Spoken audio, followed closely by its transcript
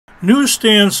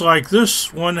Newsstands like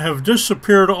this one have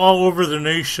disappeared all over the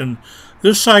nation.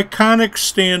 This iconic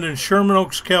stand in Sherman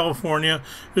Oaks, California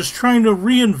is trying to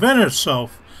reinvent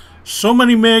itself. So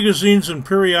many magazines and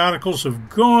periodicals have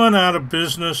gone out of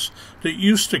business that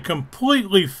used to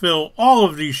completely fill all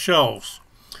of these shelves.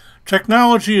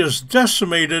 Technology has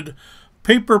decimated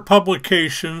paper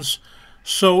publications,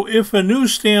 so if a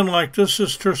newsstand like this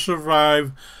is to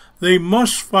survive, they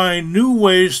must find new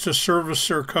ways to service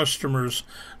their customers.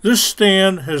 This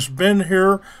stand has been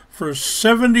here for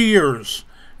 70 years,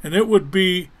 and it would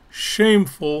be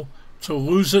shameful to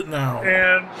lose it now.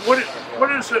 And what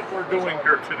is it we're doing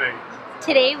here today?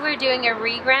 Today we're doing a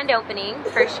re-grand opening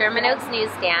for Sherman Oaks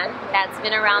Newsstand that's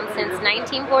been around since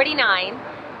 1949,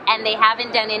 and they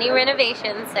haven't done any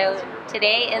renovations, so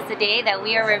today is the day that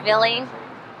we are revealing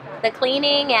the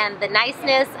cleaning and the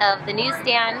niceness of the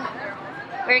newsstand.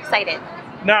 We're excited.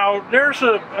 Now, there's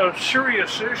a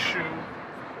serious issue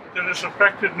that has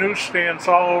affected newsstands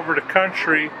all over the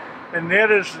country, and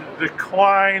that is the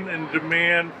decline in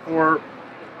demand for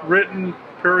written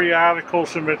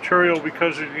periodicals and material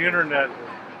because of the internet.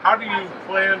 How do you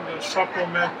plan to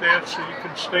supplement that so you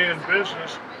can stay in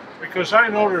business? Because I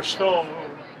know there's still a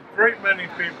great many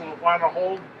people that want to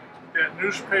hold that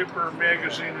newspaper or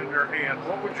magazine in their hand.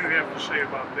 What would you have to say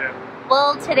about that?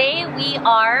 Well, today we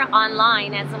are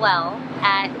online as well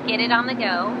at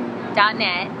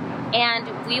getitonthego.net,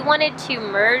 and we wanted to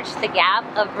merge the gap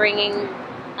of bringing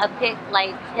a pic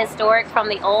like historic from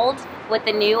the old with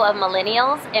the new of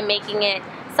millennials and making it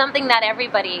something that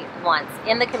everybody wants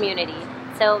in the community.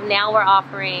 So now we're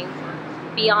offering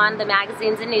beyond the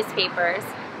magazines and newspapers.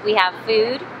 We have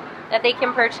food that they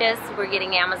can purchase. We're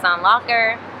getting Amazon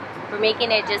Locker. We're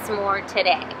making it just more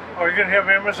today. Oh, you're going to have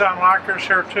Amazon lockers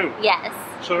here too? Yes.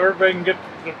 So everybody can get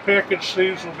the package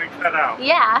sleeves will be cut out?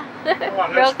 Yeah.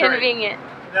 Oh, real convenient.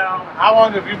 Now, how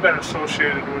long have you been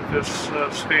associated with this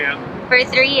stand? For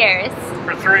 3 years.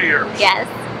 For 3 years? Yes.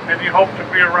 And you hope to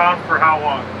be around for how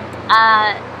long?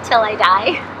 Till I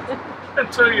die.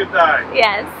 Until you die?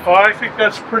 Yes. Well, I think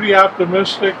that's pretty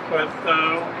optimistic, but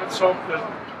let's hope that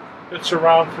it's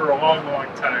around for a long, long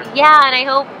time. Yeah, and I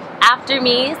hope after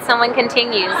me, someone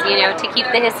continues, to keep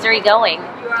the history going.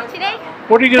 Today?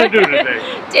 What are you going to do today?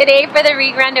 Today, for the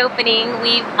re-grand opening,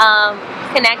 we've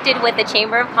connected with the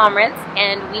Chamber of Commerce,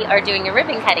 and we are doing a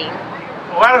ribbon cutting.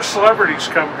 A lot of celebrities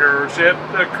come here, is that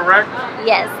correct?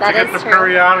 Yes, that is true. To get the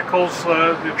periodicals,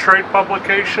 the trade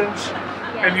publications, yes.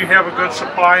 And you have a good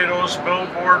supply of those,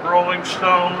 Billboard, Rolling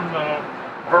Stone,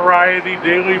 Variety,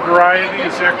 Daily Variety,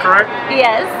 is that correct?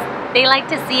 Yes. They like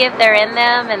to see if they're in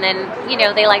them, and then,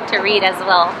 they like to read as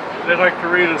well. They like to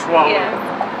read as well. Yeah.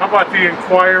 How about the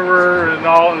Inquirer and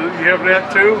all? You have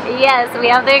that too? Yes, we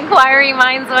have the Inquiry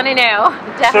minds want to know.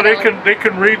 Definitely. So they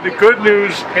can read the good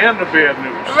news and the bad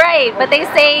news. Right, but they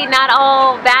say not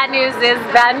all bad news is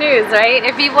bad news, right?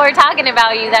 If people are talking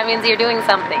about you, that means you're doing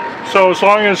something. So as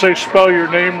long as they spell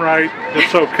your name right,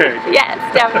 it's okay. Yes,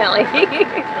 definitely.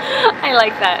 I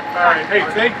like that. All right, hey,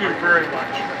 thank you very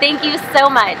much. Thank you so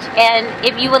much. And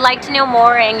if you would like to know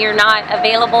more and you're not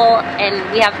available and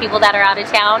we have people that are out of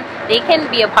town, they can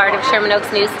be a part of Sherman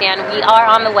Oaks Newsstand. We are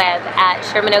on the web at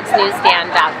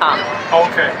shermanoaksnewsstand.com.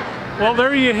 Okay. Well,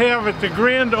 there you have it, the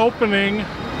grand opening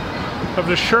of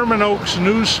the Sherman Oaks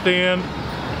Newsstand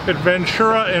at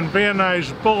Ventura and Van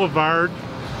Nuys Boulevard.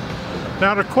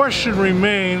 Now the question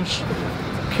remains,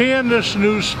 can this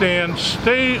newsstand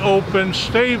stay open,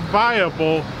 stay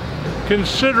viable,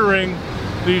 considering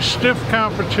the stiff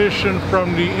competition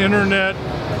from the internet,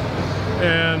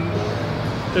 and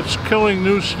it's killing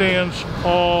newsstands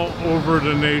all over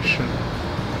the nation.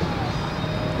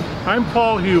 I'm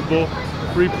Paul Hubel,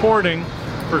 reporting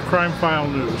for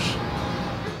Crimefile News.